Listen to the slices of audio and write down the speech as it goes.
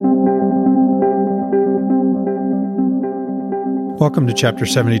Welcome to Chapter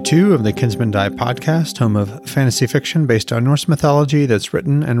 72 of the Kinsmen podcast, home of fantasy fiction based on Norse mythology that's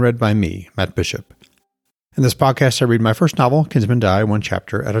written and read by me, Matt Bishop. In this podcast, I read my first novel, Kinsmen Die, one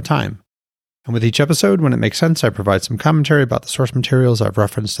chapter at a time. And with each episode, when it makes sense, I provide some commentary about the source materials I've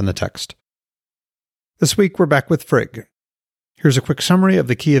referenced in the text. This week, we're back with Frigg. Here's a quick summary of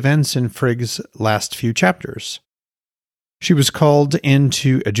the key events in Frigg's last few chapters. She was called in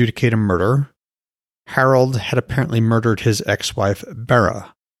to adjudicate a murder. Harold had apparently murdered his ex-wife,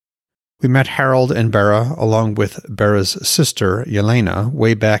 Bera. We met Harold and Bera, along with Bera's sister, Yelena,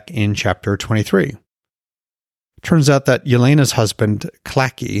 way back in Chapter 23. Turns out that Yelena's husband,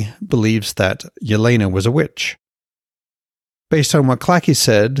 Clacky, believes that Yelena was a witch. Based on what Clacky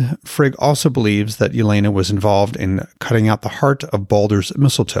said, Frigg also believes that Yelena was involved in cutting out the heart of Baldur's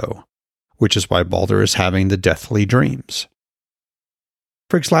mistletoe, which is why Baldur is having the deathly dreams.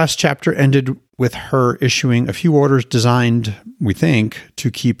 Frigg's last chapter ended with her issuing a few orders designed, we think, to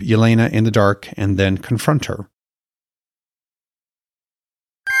keep Yelena in the dark and then confront her.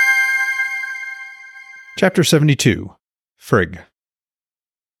 Chapter 72. Frigg.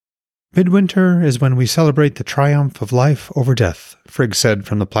 Midwinter is when we celebrate the triumph of life over death, Frigg said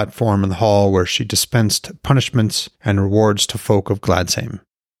from the platform in the hall where she dispensed punishments and rewards to folk of Gladsheim.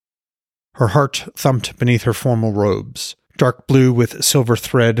 Her heart thumped beneath her formal robes, dark blue with silver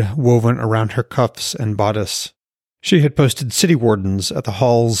thread woven around her cuffs and bodice. She had posted city wardens at the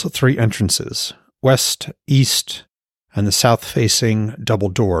hall's three entrances, west, east, and the south-facing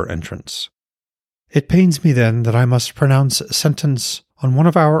double-door entrance. It pains me then that I must pronounce sentence on one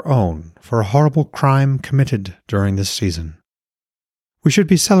of our own for a horrible crime committed during this season. We should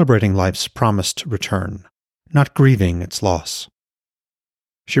be celebrating life's promised return, not grieving its loss.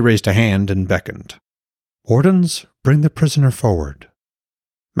 She raised a hand and beckoned. Wardens, bring the prisoner forward.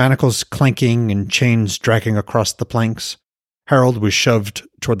 Manacles clanking and chains dragging across the planks, Harold was shoved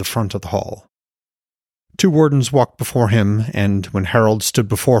toward the front of the hall. Two wardens walked before him, and when Harold stood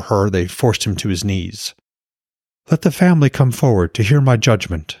before her, they forced him to his knees. Let the family come forward to hear my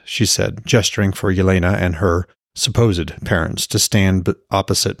judgment, she said, gesturing for Yelena and her supposed parents to stand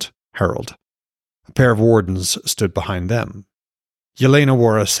opposite Harold. A pair of wardens stood behind them. Yelena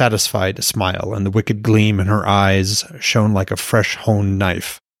wore a satisfied smile, and the wicked gleam in her eyes shone like a fresh-honed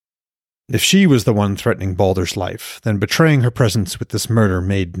knife. If she was the one threatening Baldur's life, then betraying her presence with this murder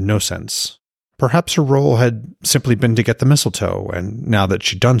made no sense. Perhaps her role had simply been to get the mistletoe, and now that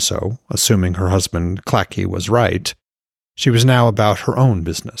she'd done so, assuming her husband Clacky was right, she was now about her own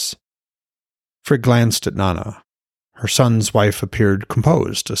business. Frigg glanced at Nanna. Her son's wife appeared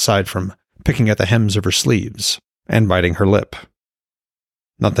composed, aside from picking at the hems of her sleeves and biting her lip.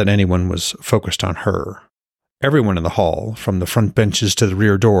 Not that anyone was focused on her. Everyone in the hall, from the front benches to the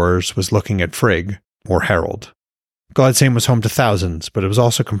rear doors, was looking at Frigg, or Harold. Gladsheim was home to thousands, but it was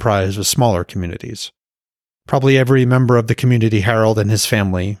also comprised of smaller communities. Probably every member of the community Harold and his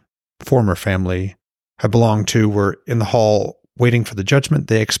family, former family, had belonged to were in the hall waiting for the judgment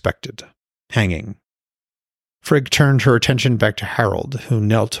they expected, hanging. Frigg turned her attention back to Harold, who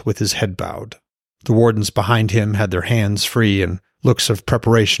knelt with his head bowed. The wardens behind him had their hands free and looks of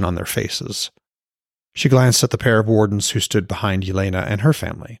preparation on their faces. She glanced at the pair of wardens who stood behind Yelena and her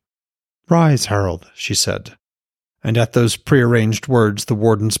family. Rise, Harold, she said. And at those prearranged words, the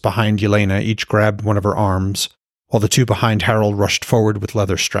wardens behind Yelena each grabbed one of her arms, while the two behind Harold rushed forward with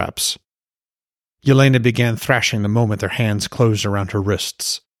leather straps. Yelena began thrashing the moment their hands closed around her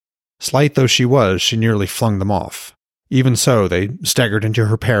wrists. Slight though she was, she nearly flung them off. Even so, they staggered into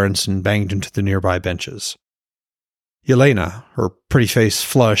her parents and banged into the nearby benches. Yelena, her pretty face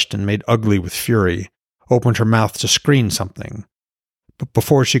flushed and made ugly with fury, opened her mouth to scream something. But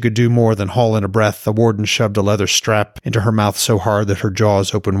before she could do more than haul in a breath, the warden shoved a leather strap into her mouth so hard that her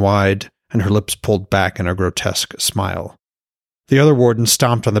jaws opened wide and her lips pulled back in a grotesque smile. The other warden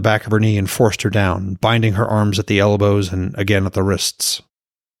stomped on the back of her knee and forced her down, binding her arms at the elbows and again at the wrists.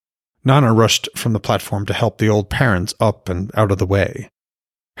 Nanna rushed from the platform to help the old parents up and out of the way.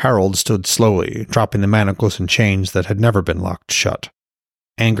 Harold stood slowly, dropping the manacles and chains that had never been locked shut.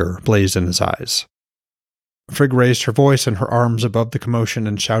 Anger blazed in his eyes. Frigg raised her voice and her arms above the commotion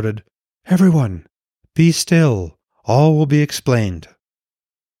and shouted, Everyone, be still. All will be explained.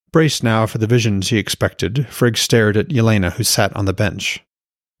 Braced now for the visions he expected, Frigg stared at Yelena, who sat on the bench.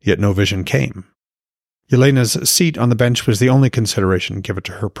 Yet no vision came. Yelena's seat on the bench was the only consideration given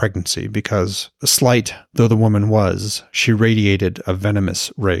to her pregnancy because, slight though the woman was, she radiated a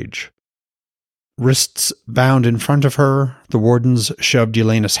venomous rage. Wrists bound in front of her, the wardens shoved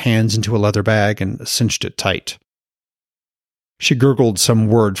Yelena's hands into a leather bag and cinched it tight. She gurgled some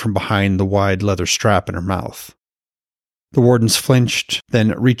word from behind the wide leather strap in her mouth. The wardens flinched, then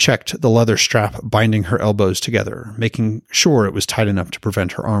rechecked the leather strap binding her elbows together, making sure it was tight enough to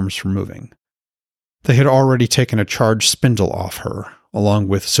prevent her arms from moving. They had already taken a charged spindle off her, along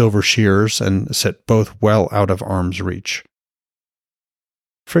with silver shears, and set both well out of arm's reach.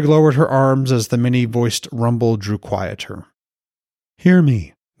 Frigg lowered her arms as the many-voiced rumble drew quieter. "Hear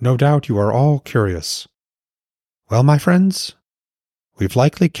me. No doubt you are all curious. Well, my friends, we've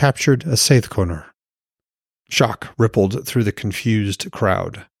likely captured a Seithkoner." Shock rippled through the confused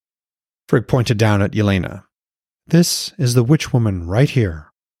crowd. Frigg pointed down at Yelena. "This is the witch woman right here.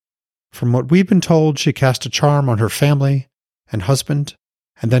 From what we've been told, she cast a charm on her family and husband,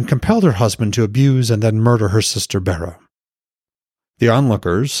 and then compelled her husband to abuse and then murder her sister Bera." The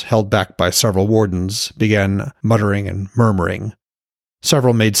onlookers, held back by several wardens, began muttering and murmuring.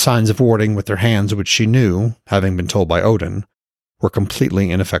 Several made signs of warding with their hands, which she knew, having been told by Odin, were completely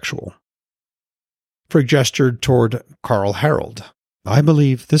ineffectual. Frigg gestured toward Carl Harold. "I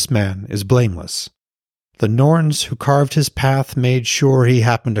believe this man is blameless. The Norns who carved his path made sure he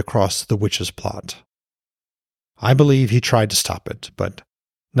happened across the witch's plot. I believe he tried to stop it, but,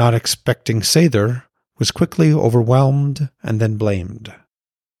 not expecting Seithr, was quickly overwhelmed and then blamed."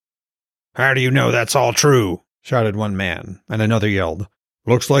 "How do you know that's all true?" shouted one man, and another yelled,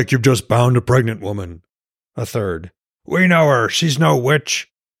 "Looks like you've just bound a pregnant woman." A third, "We know her, she's no witch."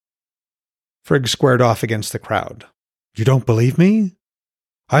 Frigg squared off against the crowd. "You don't believe me?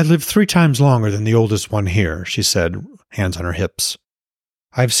 I lived 3 times longer than the oldest one here," she said, hands on her hips.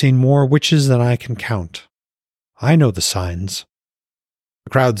 "I've seen more witches than I can count. I know the signs." The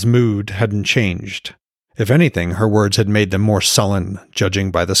crowd's mood hadn't changed. If anything, her words had made them more sullen,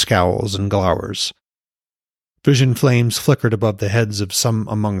 judging by the scowls and glowers. Vision flames flickered above the heads of some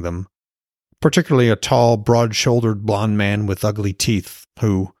among them, particularly a tall, broad-shouldered blond man with ugly teeth,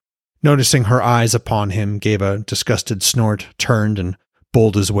 who, noticing her eyes upon him, gave a disgusted snort, turned, and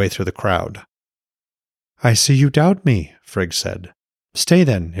bowled his way through the crowd. "I see you doubt me," Frigg said. "Stay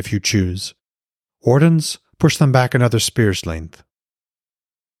then, if you choose. Wardens, push them back another spear's length."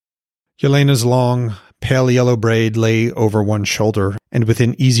 Yelena's long, pale yellow braid lay over one shoulder and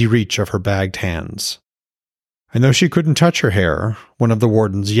within easy reach of her bagged hands. And though she couldn't touch her hair, one of the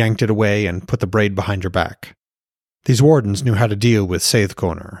wardens yanked it away and put the braid behind her back. These wardens knew how to deal with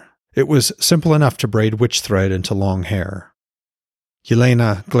Seithkoner. It was simple enough to braid witch thread into long hair.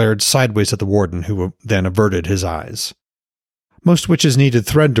 Yelena glared sideways at the warden, who then averted his eyes. Most witches needed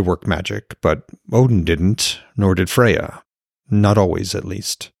thread to work magic, but Odin didn't, nor did Freya. Not always, at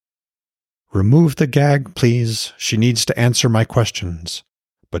least. "Remove the gag, please. She needs to answer my questions.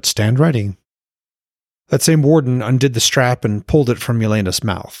 But stand ready." That same warden undid the strap and pulled it from Yelena's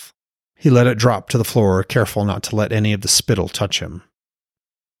mouth. He let it drop to the floor, careful not to let any of the spittle touch him.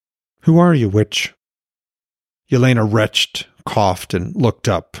 "Who are you, witch?" Yelena retched, coughed, and looked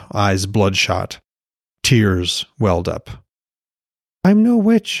up, eyes bloodshot. Tears welled up. "I'm no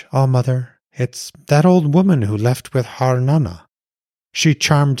witch, All-Mother. It's that old woman who left with Harnana. She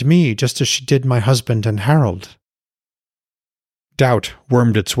charmed me just as she did my husband and Harold." Doubt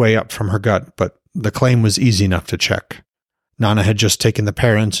wormed its way up from her gut, but the claim was easy enough to check. Nana had just taken the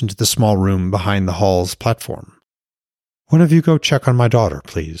parents into the small room behind the hall's platform. "One of you go check on my daughter,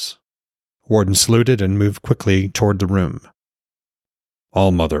 please." Warden saluted and moved quickly toward the room.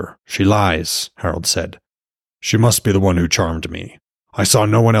 "All-Mother, she lies," Harold said. "She must be the one who charmed me. I saw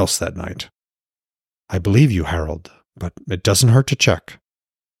no one else that night." "I believe you, Harold, but it doesn't hurt to check.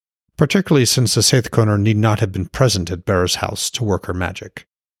 Particularly since the Seithkoner need not have been present at Bera's house to work her magic."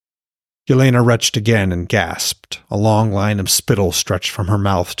 Yelena retched again and gasped. A long line of spittle stretched from her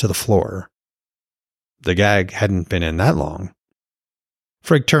mouth to the floor. The gag hadn't been in that long.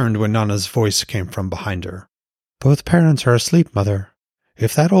 Frigg turned when Nana's voice came from behind her. "Both parents are asleep, Mother.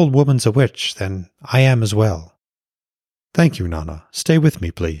 If that old woman's a witch, then I am as well." "Thank you, Nana. Stay with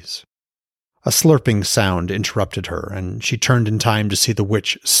me, please." A slurping sound interrupted her, and she turned in time to see the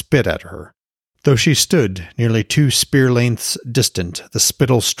witch spit at her. Though she stood nearly 2 spear lengths distant, the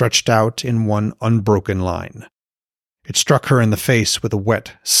spittle stretched out in one unbroken line. It struck her in the face with a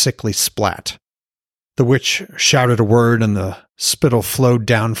wet, sickly splat. The witch shouted a word, and the spittle flowed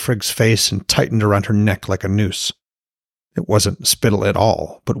down Frigg's face and tightened around her neck like a noose. It wasn't spittle at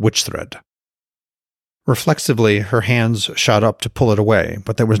all, but witch thread. Reflexively, her hands shot up to pull it away,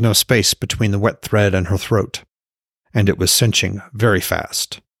 but there was no space between the wet thread and her throat, and it was cinching very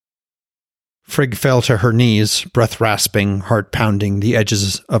fast. Frigg fell to her knees, breath rasping, heart pounding, the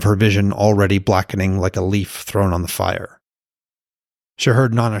edges of her vision already blackening like a leaf thrown on the fire. She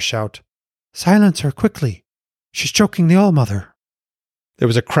heard Nana shout, "Silence her, quickly! She's choking the All-Mother!" There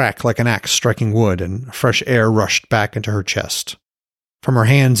was a crack like an axe striking wood, and fresh air rushed back into her chest. From her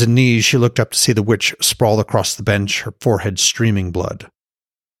hands and knees she looked up to see the witch sprawled across the bench, her forehead streaming blood.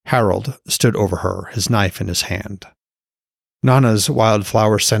 Harold stood over her, his knife in his hand. Nana's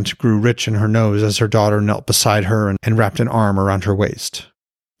wildflower scent grew rich in her nose as her daughter knelt beside her and wrapped an arm around her waist.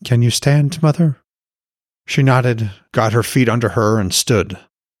 "Can you stand, Mother?" She nodded, got her feet under her, and stood.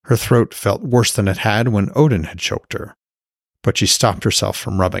 Her throat felt worse than it had when Odin had choked her, but she stopped herself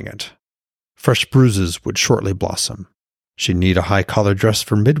from rubbing it. Fresh bruises would shortly blossom. She'd need a high collar dress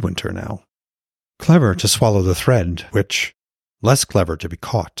for midwinter now. Clever to swallow the thread, which, less clever to be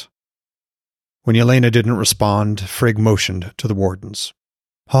caught. When Yelena didn't respond, Frigg motioned to the wardens.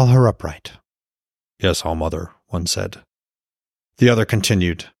 "Haul her upright." "Yes, All-Mother," one said. The other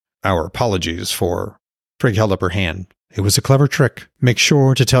continued, "Our apologies for—" Frigg held up her hand. "It was a clever trick. Make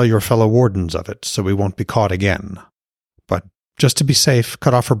sure to tell your fellow wardens of it, so we won't be caught again. But just to be safe,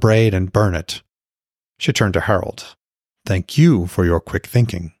 cut off her braid and burn it." She turned to Harold. "Thank you for your quick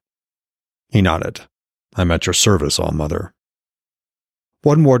thinking." He nodded. "I'm at your service, All-Mother."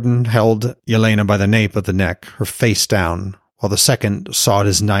 One warden held Yelena by the nape of the neck, her face down, while the second sawed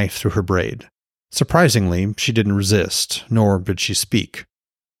his knife through her braid. Surprisingly, she didn't resist, nor did she speak.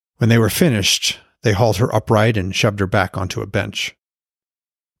 When they were finished, they hauled her upright and shoved her back onto a bench.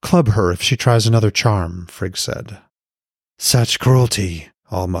 "Club her if she tries another charm," Frigg said. "Such cruelty,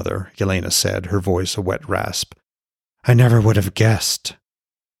 All-Mother," Yelena said, her voice a wet rasp. "I never would have guessed."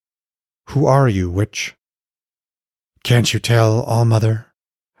 "Who are you, witch?" "Can't you tell, All-Mother?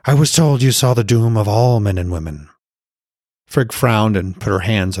 I was told you saw the doom of all men and women." Frigg frowned and put her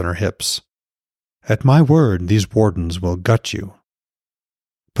hands on her hips. "At my word, these wardens will gut you."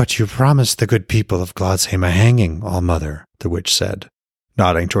 "But you promised the good people of Gladsheim a hanging, All-Mother," the witch said,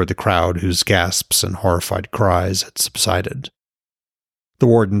 nodding toward the crowd whose gasps and horrified cries had subsided. The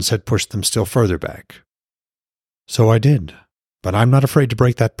wardens had pushed them still further back. "So I did, but I'm not afraid to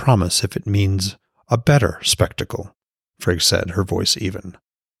break that promise if it means a better spectacle," Frigg said, her voice even.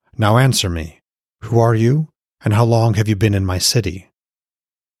 "Now answer me. Who are you, and how long have you been in my city?"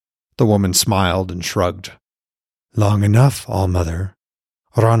 The woman smiled and shrugged. "Long enough, All-Mother.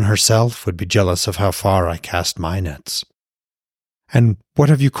 Ron herself would be jealous of how far I cast my nets." "And what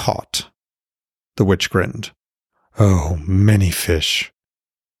have you caught?" The witch grinned. "Oh, many fish."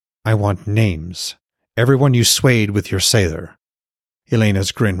 "I want names. Everyone you swayed with your sailor."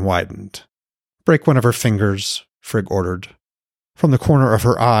 Yelena's grin widened. "Break one of her fingers," Frigg ordered. From the corner of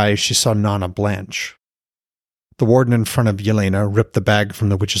her eye, she saw Nana blanch. The warden in front of Yelena ripped the bag from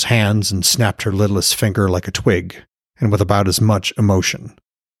the witch's hands and snapped her littlest finger like a twig, and with about as much emotion.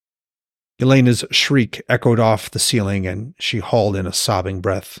 Yelena's shriek echoed off the ceiling, and she hauled in a sobbing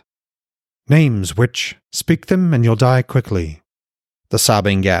breath. "Names, witch! Speak them, and you'll die quickly." The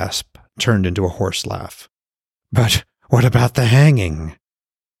sobbing gasp turned into a hoarse laugh. "But what about the hanging?"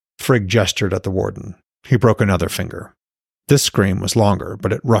 Frigg gestured at the warden. He broke another finger. This scream was longer,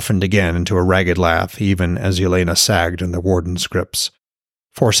 but it roughened again into a ragged laugh even as Yelena sagged in the warden's grips,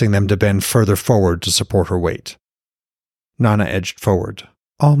 forcing them to bend further forward to support her weight. Nana edged forward.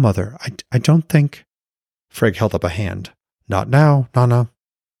 "All-Mother, I don't think—" Frigg held up a hand. "Not now, Nana."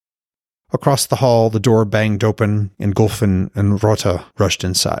 Across the hall, the door banged open, and Gulfin and Rota rushed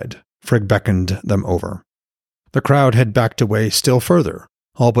inside. Frigg beckoned them over. The crowd had backed away still further,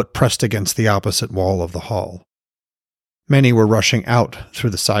 all but pressed against the opposite wall of the hall. Many were rushing out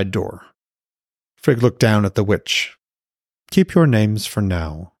through the side door. Frigg looked down at the witch. "Keep your names for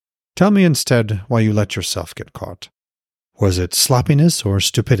now. Tell me instead why you let yourself get caught. Was it sloppiness or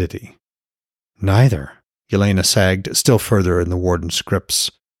stupidity?" "Neither." Yelena sagged still further in the warden's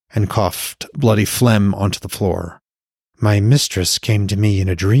grips and coughed bloody phlegm onto the floor. "My mistress came to me in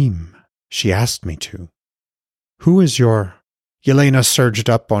a dream. She asked me to." "Who is your—" Yelena surged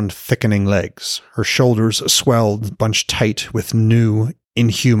up on thickening legs. Her shoulders swelled, bunched tight with new,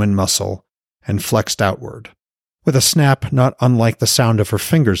 inhuman muscle, and flexed outward. With a snap not unlike the sound of her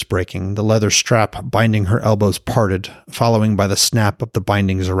fingers breaking, the leather strap binding her elbows parted, following by the snap of the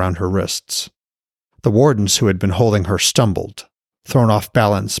bindings around her wrists. The wardens who had been holding her stumbled, thrown off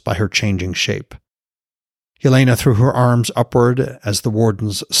balance by her changing shape. Yelena threw her arms upward as the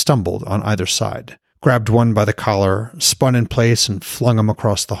wardens stumbled on either side, grabbed one by the collar, spun in place, and flung him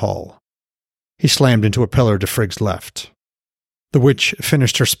across the hall. He slammed into a pillar to Frigg's left. The witch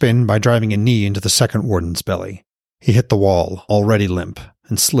finished her spin by driving a knee into the second warden's belly. He hit the wall, already limp,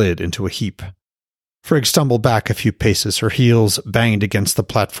 and slid into a heap. Frigg stumbled back a few paces, her heels banged against the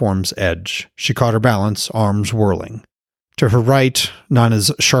platform's edge. She caught her balance, arms whirling. To her right,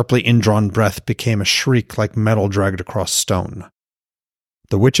 Nana's sharply indrawn breath became a shriek like metal dragged across stone.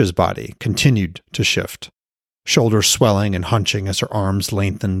 The witch's body continued to shift, shoulders swelling and hunching as her arms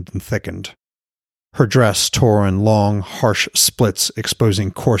lengthened and thickened. Her dress tore in long, harsh splits,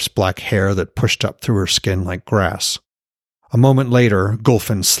 exposing coarse black hair that pushed up through her skin like grass. A moment later,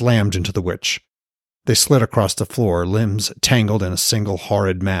 Gulfin slammed into the witch. They slid across the floor, limbs tangled in a single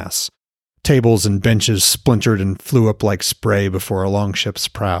horrid mass. Tables and benches splintered and flew up like spray before a longship's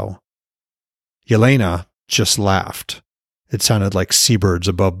prow. Yelena just laughed. It sounded like seabirds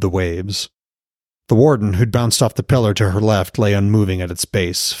above the waves. The warden, who'd bounced off the pillar to her left, lay unmoving at its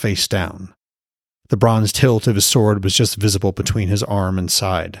base, face down. The bronzed hilt of his sword was just visible between his arm and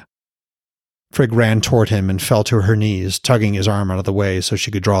side. Frigg ran toward him and fell to her knees, tugging his arm out of the way so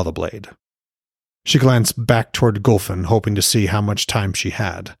she could draw the blade. She glanced back toward Gulfin, hoping to see how much time she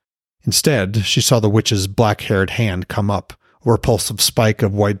had. Instead, she saw the witch's black-haired hand come up, a repulsive spike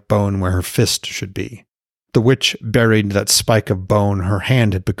of white bone where her fist should be. The witch buried that spike of bone her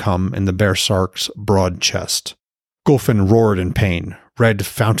hand had become in the berserk's broad chest. Gulfin roared in pain, red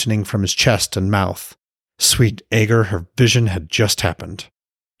fountaining from his chest and mouth. Sweet Aegir, her vision had just happened.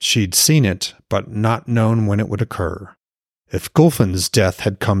 She'd seen it, but not known when it would occur. If Gulfin's death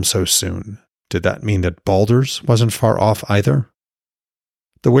had come so soon, did that mean that Baldur's wasn't far off either?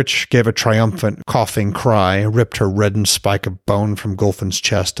 The witch gave a triumphant, coughing cry, ripped her reddened spike of bone from Gulfin's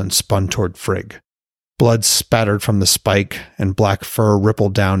chest, and spun toward Frigg. Blood spattered from the spike, and black fur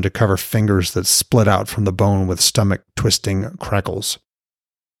rippled down to cover fingers that split out from the bone with stomach-twisting crackles.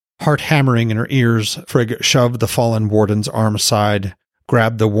 Heart hammering in her ears, Frigg shoved the fallen warden's arm aside,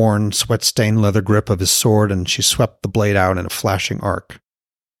 grabbed the worn, sweat-stained leather grip of his sword, and she swept the blade out in a flashing arc.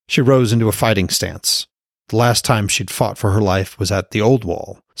 She rose into a fighting stance. The last time she'd fought for her life was at the Old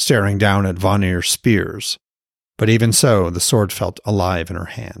Wall, staring down at Vanir's spears. But even so, the sword felt alive in her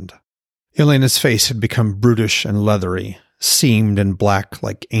hand. Yelena's face had become brutish and leathery, seamed and black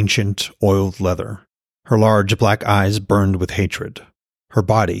like ancient, oiled leather. Her large black eyes burned with hatred. Her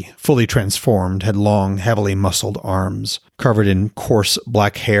body, fully transformed, had long, heavily muscled arms, covered in coarse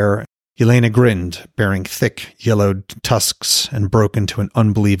black hair. Yelena grinned, bearing thick, yellowed tusks, and broke into an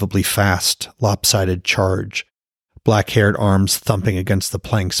unbelievably fast, lopsided charge, black-haired arms thumping against the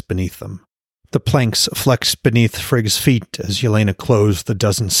planks beneath them. The planks flexed beneath Frigg's feet as Yelena closed the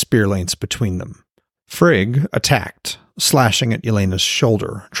dozen spear lengths between them. Frigg attacked, slashing at Yelena's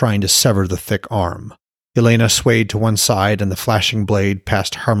shoulder, trying to sever the thick arm. Yelena swayed to one side and the flashing blade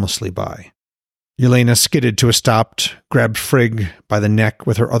passed harmlessly by. Yelena skidded to a stop, grabbed Frigg by the neck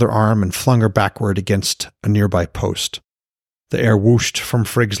with her other arm and flung her backward against a nearby post. The air whooshed from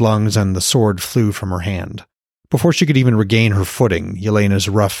Frigg's lungs and the sword flew from her hand. Before she could even regain her footing, Yelena's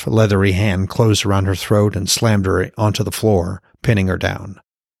rough, leathery hand closed around her throat and slammed her onto the floor, pinning her down.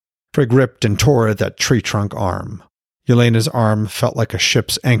 Frigg ripped and tore at that tree-trunk arm. Yelena's arm felt like a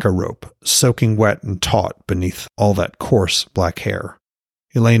ship's anchor rope, soaking wet and taut beneath all that coarse black hair.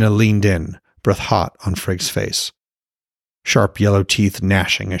 Yelena leaned in, breath hot on Frigg's face. Sharp yellow teeth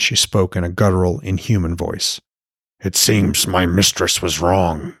gnashing as she spoke in a guttural, inhuman voice. "It seems my mistress was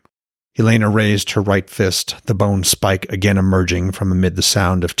wrong." Yelena raised her right fist, the bone spike again emerging from amid the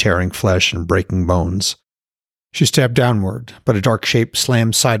sound of tearing flesh and breaking bones. She stabbed downward, but a dark shape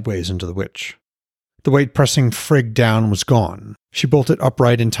slammed sideways into the witch. The weight pressing Frigg down was gone. She bolted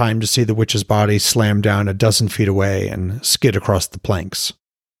upright in time to see the witch's body slam down a dozen feet away and skid across the planks.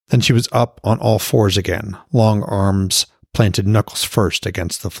 Then she was up on all fours again, long arms planted knuckles first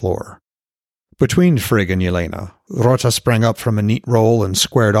against the floor. Between Frigg and Yelena, Rota sprang up from a neat roll and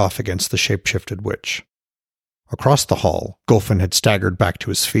squared off against the shape-shifted witch. Across the hall, Gulfin had staggered back to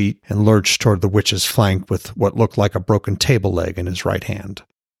his feet and lurched toward the witch's flank with what looked like a broken table leg in his right hand.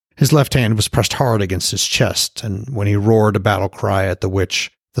 His left hand was pressed hard against his chest, and when he roared a battle cry at the witch,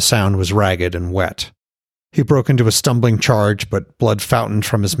 the sound was ragged and wet. He broke into a stumbling charge, but blood fountained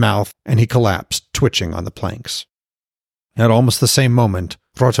from his mouth, and he collapsed, twitching on the planks. At almost the same moment,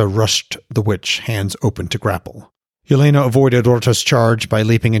 Rota rushed the witch, hands open to grapple. Yelena avoided Rota's charge by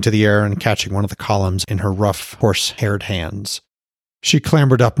leaping into the air and catching one of the columns in her rough, horse-haired hands. She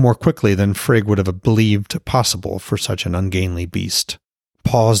clambered up more quickly than Frigg would have believed possible for such an ungainly beast,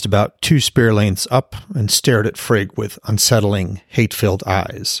 paused about 2 spear lengths up, and stared at Frigg with unsettling, hate-filled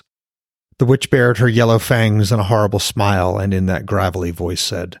eyes. The witch bared her yellow fangs in a horrible smile, and in that gravelly voice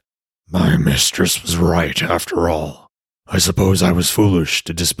said, "My mistress was right, after all. I suppose I was foolish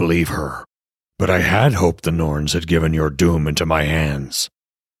to disbelieve her, but I had hoped the Norns had given your doom into my hands.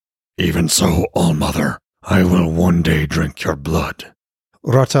 Even so, All-Mother, I will one day drink your blood."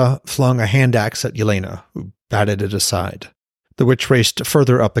 Rota flung a hand axe at Yelena, who batted it aside. The witch raced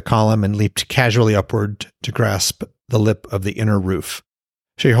further up the column and leaped casually upward to grasp the lip of the inner roof.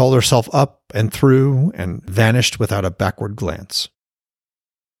 She hauled herself up and through and vanished without a backward glance.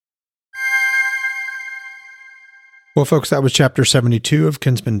 Well, folks, that was chapter 72 of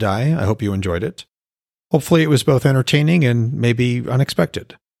Kinsmen Die. I hope you enjoyed it. Hopefully it was both entertaining and maybe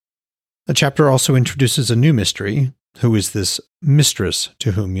unexpected. The chapter also introduces a new mystery. Who is this mistress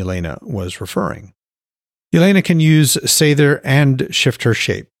to whom Yelena was referring? Yelena can use Seidr and shift her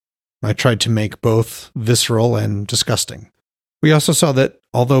shape. I tried to make both visceral and disgusting. We also saw that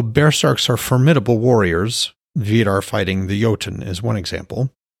although Berserks are formidable warriors, Vidar fighting the Jotun is one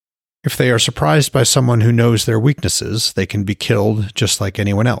example, if they are surprised by someone who knows their weaknesses, they can be killed just like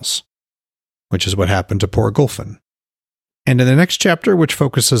anyone else, which is what happened to poor Gulfin. And in the next chapter, which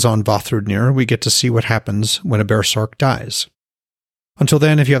focuses on Vafthrudnir, we get to see what happens when a Berserk dies. Until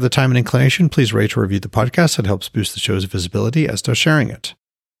then, if you have the time and inclination, please rate or review the podcast. It helps boost the show's visibility, as does sharing it.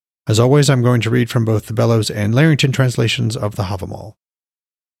 As always, I'm going to read from both the Bellows and Larrington translations of the Havamal.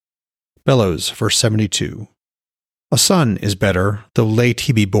 Bellows, verse 72. A son is better, though late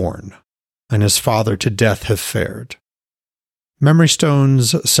he be born, and his father to death have fared. Memory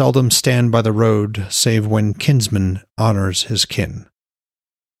stones seldom stand by the road, save when kinsman honors his kin.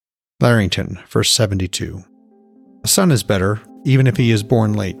 Larrington, verse 72. A son is better, even if he is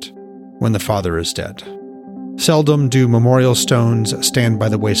born late, when the father is dead. Seldom do memorial stones stand by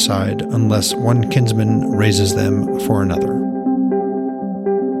the wayside unless one kinsman raises them for another.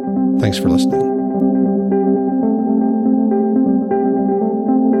 Thanks for listening.